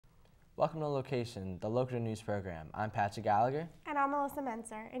Welcome to Location, the Loquitur news program. I'm Patrick Gallagher. And I'm Melissa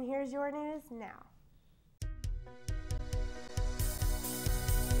Menser, and here's your news now.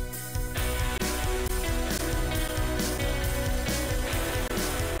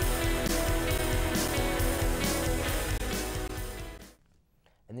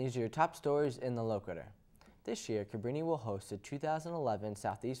 And these are your top stories in the Loquitur. This year, Cabrini will host the 2011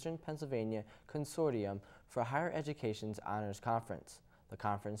 Southeastern Pennsylvania Consortium for Higher Education's Honors Conference. The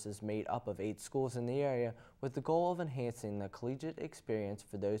conference is made up of 8 schools in the area with the goal of enhancing the collegiate experience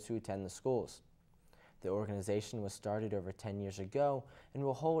for those who attend the schools. The organization was started over 10 years ago and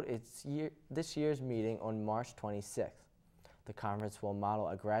will hold this year's meeting on March 26th. The conference will model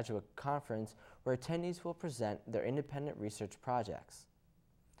a graduate conference where attendees will present their independent research projects.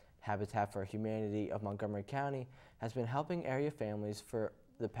 Habitat for Humanity of Montgomery County has been helping area families for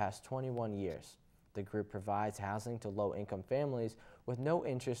the past 21 years. The group provides housing to low-income families with no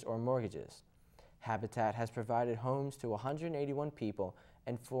interest or mortgages. Habitat has provided homes to 181 people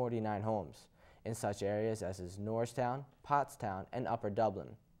and 49 homes in such areas as Norristown, Pottstown, and Upper Dublin.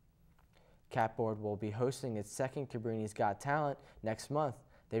 Capboard will be hosting its second Cabrini's Got Talent next month.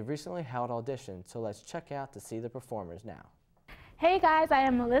 They've recently held auditions, so let's check out to see the performers now. Hey guys, I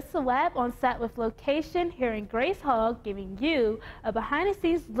am Melissa Webb on set with LOQation here in Grace Hall, giving you a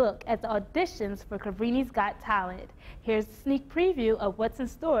behind-the-scenes look at the auditions for Cabrini's Got Talent. Here's a sneak preview of what's in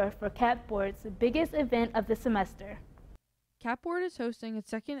store for Capboard's biggest event of the semester. Capboard is hosting its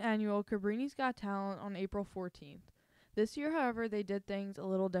second annual Cabrini's Got Talent on April 14th. This year, however, they did things a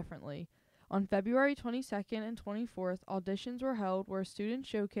little differently. On February 22nd and 24th, auditions were held where students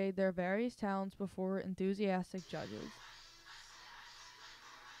showcased their various talents before enthusiastic judges.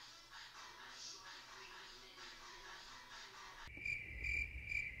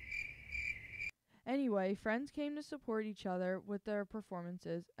 Anyway, friends came to support each other with their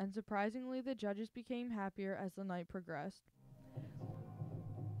performances, and surprisingly, the judges became happier as the night progressed.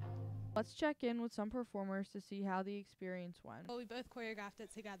 Let's check in with some performers to see how the experience went. Well, we both choreographed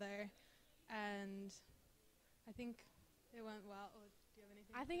it together, and I think it went well. Oh, do you have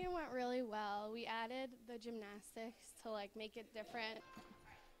anything? I think it went really well. We added the gymnastics to make it different.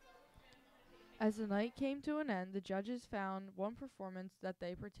 As the night came to an end, the judges found one performance that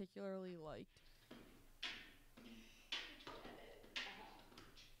they particularly liked.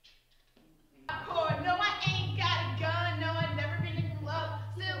 No, I ain't got a gun. No, I've never been in club.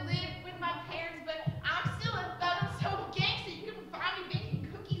 Still live with my parents, but I'm still a thug. I'm so gangster. You can find me baking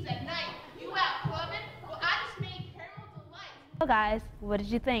cookies at night. You out clubbing? Well, I just made caramel delights. So guys, what did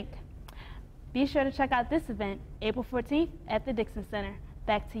you think? Be sure to check out this event April 14th at the Dixon Center.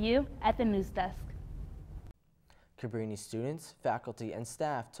 Back to you at the news desk. Cabrini students, faculty, and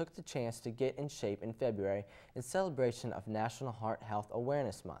staff took the chance to get in shape in February in celebration of National Heart Health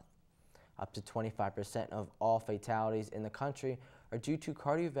Awareness Month. Up to 25% of all fatalities in the country are due to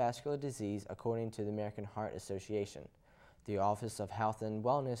cardiovascular disease, according to the American Heart Association. The Office of Health and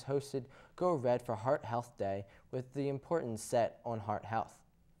Wellness hosted Go Red for Heart Health Day with the importance set on heart health.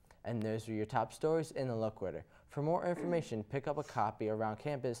 And those are your top stories in the Loquitur. For more information, pick up a copy around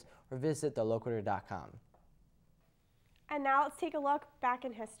campus or visit theloquitur.com. And now let's take a look back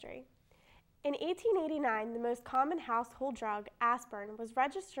in history. In 1889, the most common household drug, aspirin, was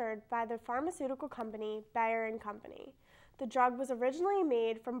registered by the pharmaceutical company Bayer & Company. The drug was originally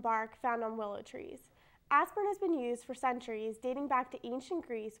made from bark found on willow trees. Aspirin has been used for centuries, dating back to ancient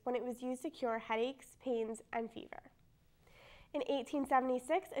Greece when it was used to cure headaches, pains, and fever. In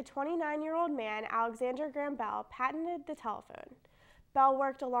 1876, a 29-year-old man, Alexander Graham Bell, patented the telephone. Bell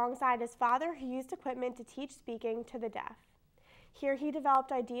worked alongside his father, who used equipment to teach speaking to the deaf. Here he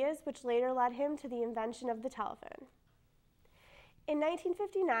developed ideas which later led him to the invention of the telephone. In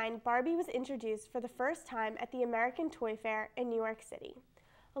 1959, Barbie was introduced for the first time at the American Toy Fair in New York City.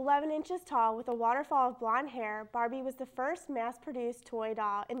 11 inches tall with a waterfall of blonde hair, Barbie was the first mass-produced toy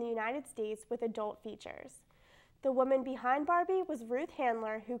doll in the United States with adult features. The woman behind Barbie was Ruth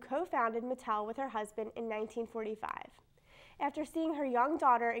Handler, who co-founded Mattel with her husband in 1945. After seeing her young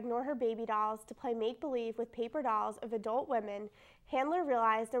daughter ignore her baby dolls to play make-believe with paper dolls of adult women, Handler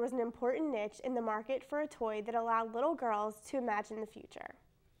realized there was an important niche in the market for a toy that allowed little girls to imagine the future.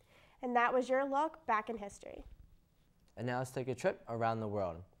 And that was your look back in history. And now let's take a trip around the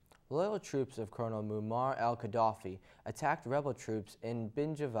world. Loyal troops of Colonel Muammar al-Gaddafi attacked rebel troops in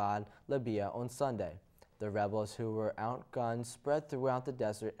Bin Javad, Libya on Sunday. The rebels, who were outgunned, spread throughout the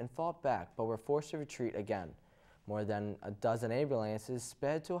desert and fought back but were forced to retreat again. More than a dozen ambulances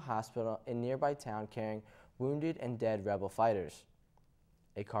sped to a hospital in nearby town carrying wounded and dead rebel fighters.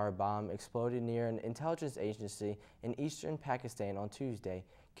 A car bomb exploded near an intelligence agency in eastern Pakistan on Tuesday,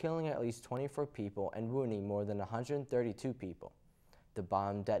 killing at least 24 people and wounding more than 132 people. The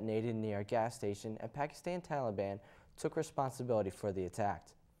bomb detonated near a gas station, and Pakistan Taliban took responsibility for the attack.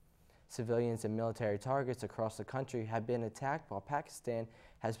 Civilians and military targets across the country have been attacked while Pakistan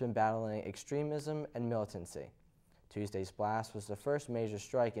has been battling extremism and militancy. Tuesday's blast was the first major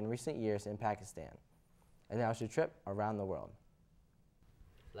strike in recent years in Pakistan. And now it's your trip around the world.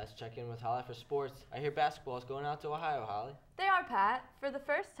 Let's check in with Holly for sports. I hear basketball is going out to Ohio, Holly. They are, Pat. For the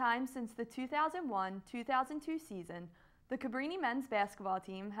first time since the 2001-2002 season, the Cabrini men's basketball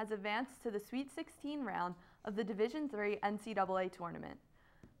team has advanced to the Sweet 16 round of the Division III NCAA tournament.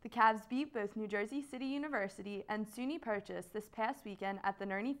 The Cavs beat both New Jersey City University and SUNY Purchase this past weekend at the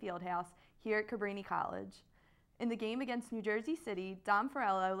Nerney Fieldhouse here at Cabrini College. In the game against New Jersey City, Dom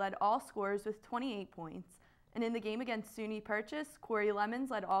Farello led all scorers with 28 points, and in the game against SUNY Purchase, Corey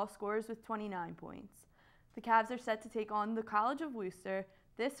Lemons led all scorers with 29 points. The Cavs are set to take on the College of Wooster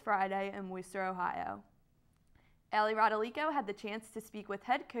this Friday in Wooster, Ohio. Ali Rodolico had the chance to speak with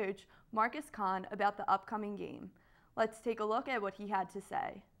head coach Marcus Kahn about the upcoming game. Let's take a look at what he had to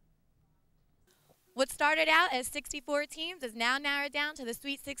say. What started out as 64 teams is now narrowed down to the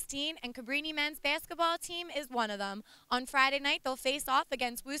Sweet 16, and Cabrini men's basketball team is one of them. On Friday night, they'll face off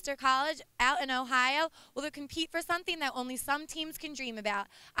against Wooster College out in Ohio, where they'll compete for something that only some teams can dream about.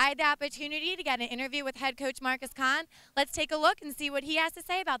 I had the opportunity to get an interview with head coach Marcus Kahn. Let's take a look and see what he has to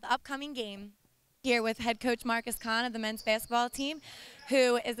say about the upcoming game. Here with head coach Marcus Kahn of the men's basketball team,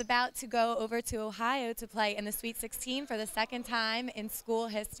 who is about to go over to Ohio to play in the Sweet 16 for the second time in school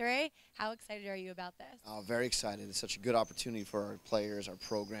history. How excited are you about this? Very excited. It's such a good opportunity for our players, our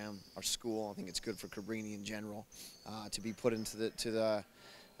program, our school. I think it's good for Cabrini in general to be put into the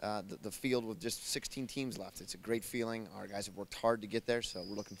field with just 16 teams left. It's a great feeling. Our guys have worked hard to get there, so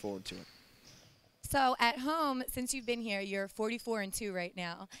we're looking forward to it. So at home, since you've been here, you're 44-2 right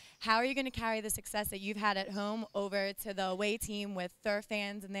now. How are you going to carry the success that you've had at home over to the away team with their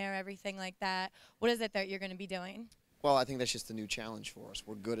fans in there, everything like that? What is it that you're going to be doing? Well, I think that's just a new challenge for us.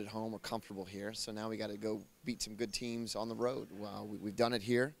 We're good at home. We're comfortable here. So now we got to go beat some good teams on the road. Well, we've done it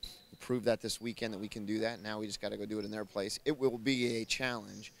here. We proved that this weekend that we can do that. Now we just got to go do it in their place. It will be a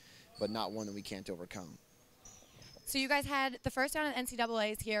challenge, but not one that we can't overcome. So you guys had the first round of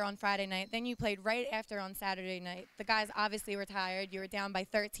NCAAs here on Friday night. Then you played right after on Saturday night. The guys obviously were tired. You were down by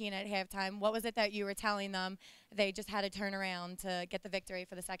 13 at halftime. What was it that you were telling them they just had to turn around to get the victory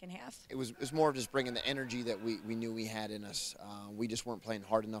for the second half? It was more of just bringing the energy that we knew we had in us. We just weren't playing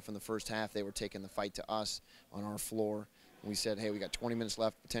hard enough in the first half. They were taking the fight to us on our floor. We said, hey, we got 20 minutes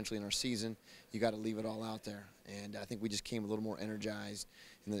left potentially in our season. You got to leave it all out there. And I think we just came a little more energized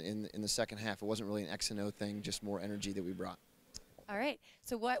in the second half. It wasn't really an X and O thing, just more energy that we brought. All right.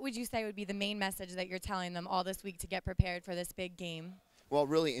 So what would you say would be the main message that you're telling them all this week to get prepared for this big game? Well,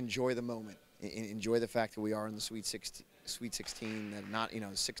 really enjoy the moment. Enjoy the fact that we are in the Sweet 16, that not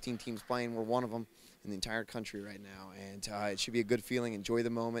 16 teams playing. We're one of them in the entire country right now. And it should be a good feeling. Enjoy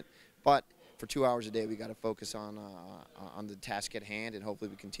the moment. But for 2 hours a day, we got to focus on the task at hand, and hopefully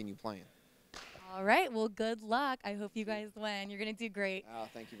we continue playing. All right. Well, good luck. I hope you guys win. You're going to do great.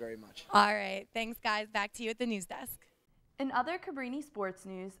 Thank you very much. All right. Thanks, guys. Back to you at the news desk. In other Cabrini sports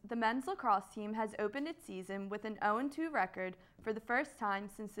news, the men's lacrosse team has opened its season with an 0-2 record for the first time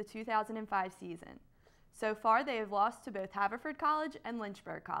since the 2005 season. So far, they have lost to both Haverford College and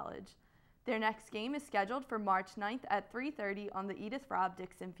Lynchburg College. Their next game is scheduled for March 9th at 3:30 on the Edith Robb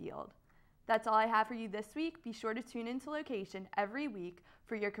Dixon Field. That's all I have for you this week. Be sure to tune into LOQation every week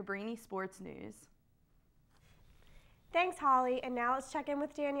for your Cabrini sports news. Thanks, Holly. And now let's check in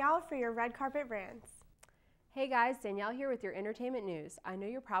with Danielle for your red carpet rants. Hey guys, Danielle here with your entertainment news. I know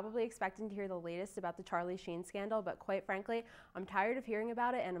you're probably expecting to hear the latest about the Charlie Sheen scandal, but quite frankly, I'm tired of hearing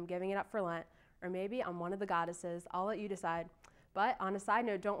about it and I'm giving it up for Lent. Or maybe I'm one of the goddesses. I'll let you decide. But on a side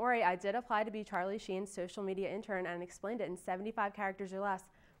note, don't worry, I did apply to be Charlie Sheen's social media intern and explained it in 75 characters or less.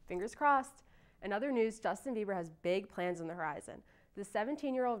 Fingers crossed. In other news, Justin Bieber has big plans on the horizon. The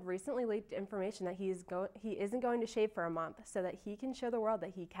 17-year-old recently leaked information that he isn't going to shave for a month so that he can show the world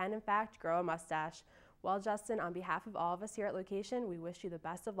that he can, in fact, grow a mustache. Well, Justin, on behalf of all of us here at LOQation, we wish you the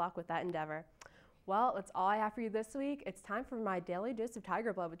best of luck with that endeavor. Well, that's all I have for you this week. It's time for my daily dose of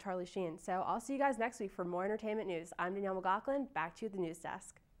Tiger Blood with Charlie Sheen. So I'll see you guys next week for more entertainment news. I'm Danielle McLaughlin. Back to you at the news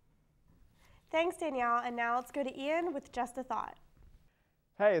desk. Thanks, Danielle. And now let's go to Ian with Just a Thought.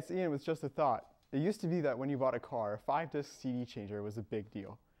 Hey, it's Ian with Just a Thought. It used to be that when you bought a car, a 5-disc CD changer was a big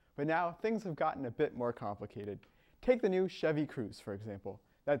deal. But now things have gotten a bit more complicated. Take the new Chevy Cruze, for example.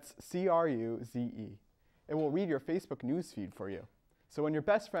 That's C-R-U-Z-E. It will read your Facebook news feed for you. So when your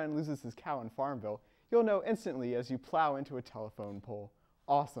best friend loses his cow in Farmville, you'll know instantly as you plow into a telephone pole.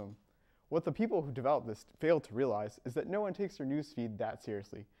 Awesome. What the people who developed this failed to realize is that no one takes their newsfeed that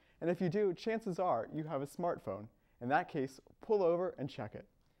seriously. And if you do, chances are you have a smartphone. In that case, pull over and check it.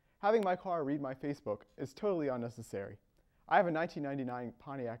 Having my car read my Facebook is totally unnecessary. I have a 1999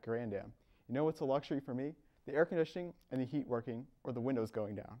 Pontiac Grand Am. You know what's a luxury for me? The air conditioning and the heat working, or the windows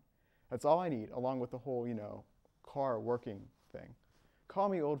going down. That's all I need, along with the whole, car working thing. Call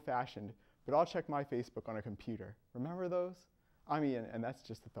me old-fashioned, but I'll check my Facebook on a computer. Remember those? I'm Ian, and that's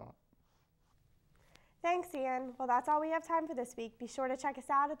just a thought. Thanks, Ian. Well, that's all we have time for this week. Be sure to check us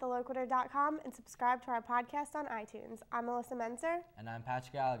out at theloquitur.com and subscribe to our podcast on iTunes. I'm Melissa Menzer. And I'm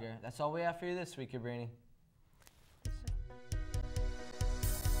Patrick Gallagher. That's all we have for you this week, Cabrini.